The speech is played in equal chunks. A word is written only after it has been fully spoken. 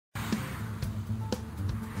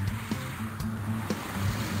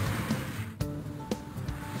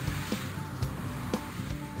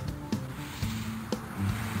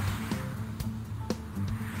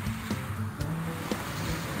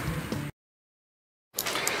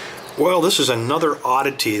Well, this is another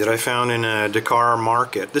oddity that I found in a Dakar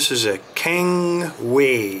market. This is a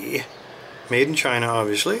Kangwei, made in China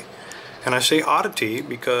obviously. And I say oddity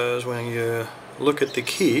because when you look at the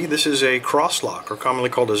key, this is a cross lock, or commonly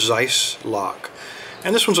called a Zeiss lock.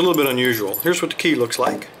 And this one's a little bit unusual. Here's what the key looks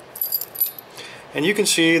like. And you can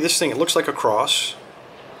see this thing, it looks like a cross,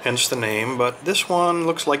 hence the name, but this one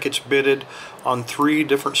looks like it's bitted on 3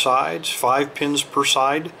 different sides, 5 pins per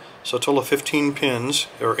side. So a total of 15 pins,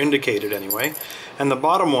 or indicated anyway. And the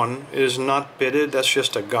bottom one is not bitted, that's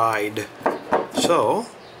just a guide. So,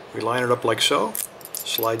 we line it up like so.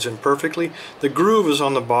 Slides in perfectly. The groove is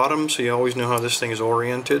on the bottom, so you always know how this thing is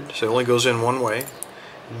oriented. So it only goes in one way.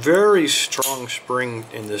 Very strong spring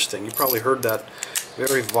in this thing. You probably heard that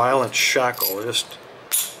very violent shackle.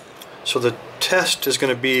 So the test is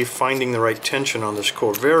going to be finding the right tension on this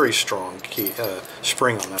core. Very strong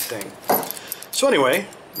spring on that thing. So anyway,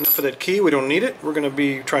 enough of that key, we don't need it. We're going to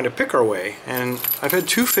be trying to pick our way. And I've had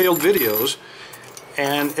 2 failed videos,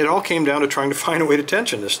 and it all came down to trying to find a way to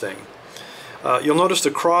tension this thing. You'll notice the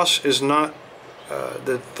cross is not,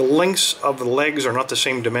 the lengths of the legs are not the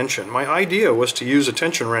same dimension. My idea was to use a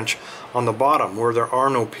tension wrench on the bottom where there are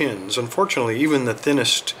no pins. Unfortunately, even the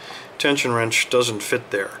thinnest tension wrench doesn't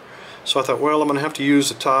fit there. So I thought, well, I'm going to have to use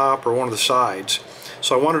the top or one of the sides.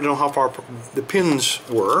 So I wanted to know how far the pins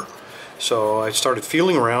were. So I started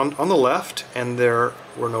feeling around on the left, and there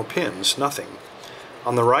were no pins, nothing.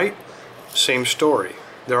 On the right, same story.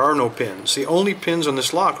 There are no pins. The only pins on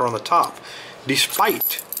this lock are on the top,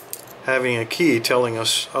 despite having a key telling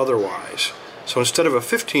us otherwise. So instead of a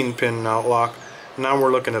 15-pin lock, now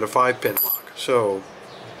we're looking at a 5-pin lock. So,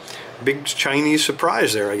 big Chinese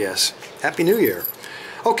surprise there, I guess. Happy New Year.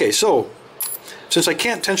 Okay, so since I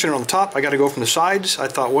can't tension it on the top, I got to go from the sides. I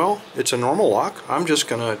thought, well, it's a normal lock. I'm just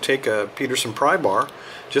going to take a Peterson pry bar,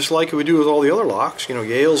 just like we do with all the other locks, you know,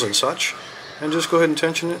 Yales and such, and just go ahead and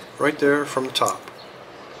tension it right there from the top.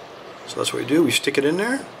 So that's what we do. We stick it in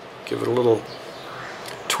there, give it a little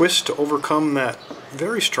twist to overcome that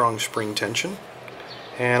very strong spring tension.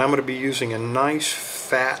 And I'm going to be using a nice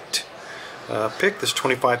fat pick, this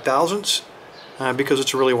 25 thousandths, because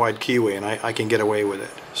it's a really wide keyway and I can get away with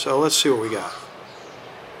it. So let's see what we got.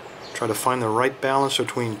 Try to find the right balance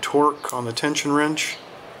between torque on the tension wrench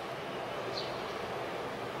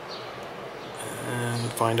and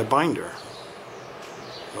find a binder.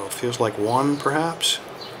 Well, it feels like 1 perhaps.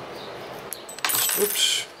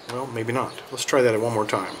 Oops, well, maybe not. Let's try that one more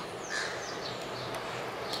time.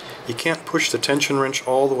 You can't push the tension wrench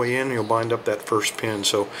all the way in, you'll bind up that first pin.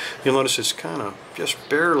 So you'll notice it's kind of just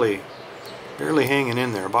barely hanging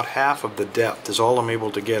in there. About half of the depth is all I'm able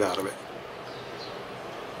to get out of it.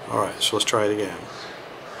 Alright, so let's try it again.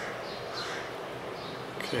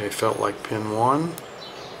 Okay, felt like pin 1.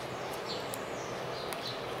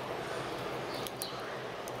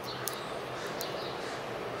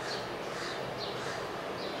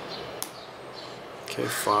 Okay,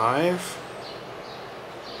 5.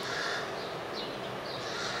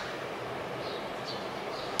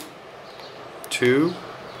 Two.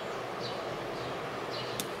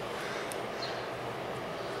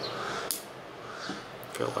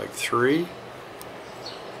 Felt like 3.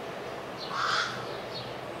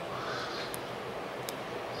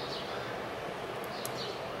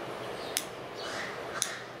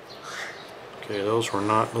 Okay, those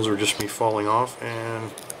were just me falling off,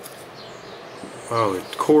 and oh, the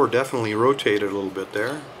core definitely rotated a little bit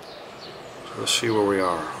there. So let's see where we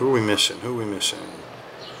are. Who are we missing?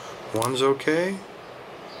 1's okay.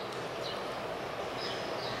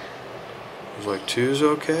 Looks like 2's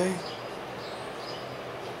okay.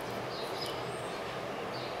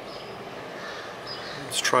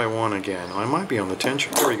 Let's try 1 again. I might be on the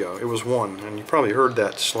tension. There we go. It was 1, and you probably heard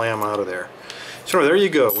that slam out of there. So there you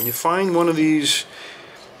go. When you find one of these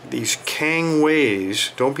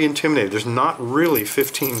Kangweis, don't be intimidated. There's not really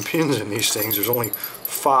 15 pins in these things. There's only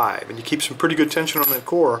 5, and you keep some pretty good tension on that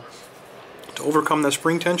core to overcome that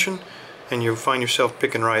spring tension, and you find yourself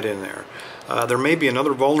picking right in there. There may be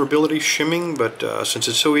another vulnerability, shimming, but since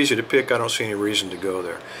it's so easy to pick, I don't see any reason to go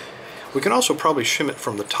there. We can also probably shim it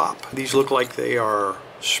from the top. These look like they are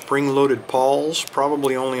spring-loaded pawls,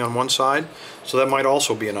 probably only on one side, so that might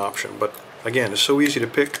also be an option. But again, it's so easy to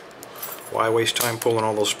pick. Why waste time pulling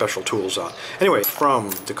all those special tools out? Anyway, from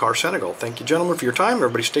Dakar, Senegal, thank you, gentlemen, for your time.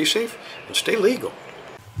 Everybody stay safe and stay legal.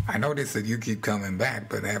 I noticed that you keep coming back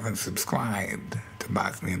but haven't subscribed to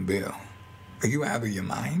Bosnianbill. Are you out of your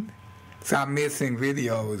mind? Stop missing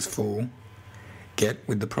videos, fool. Get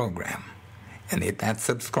with the program and hit that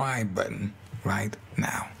subscribe button right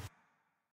now.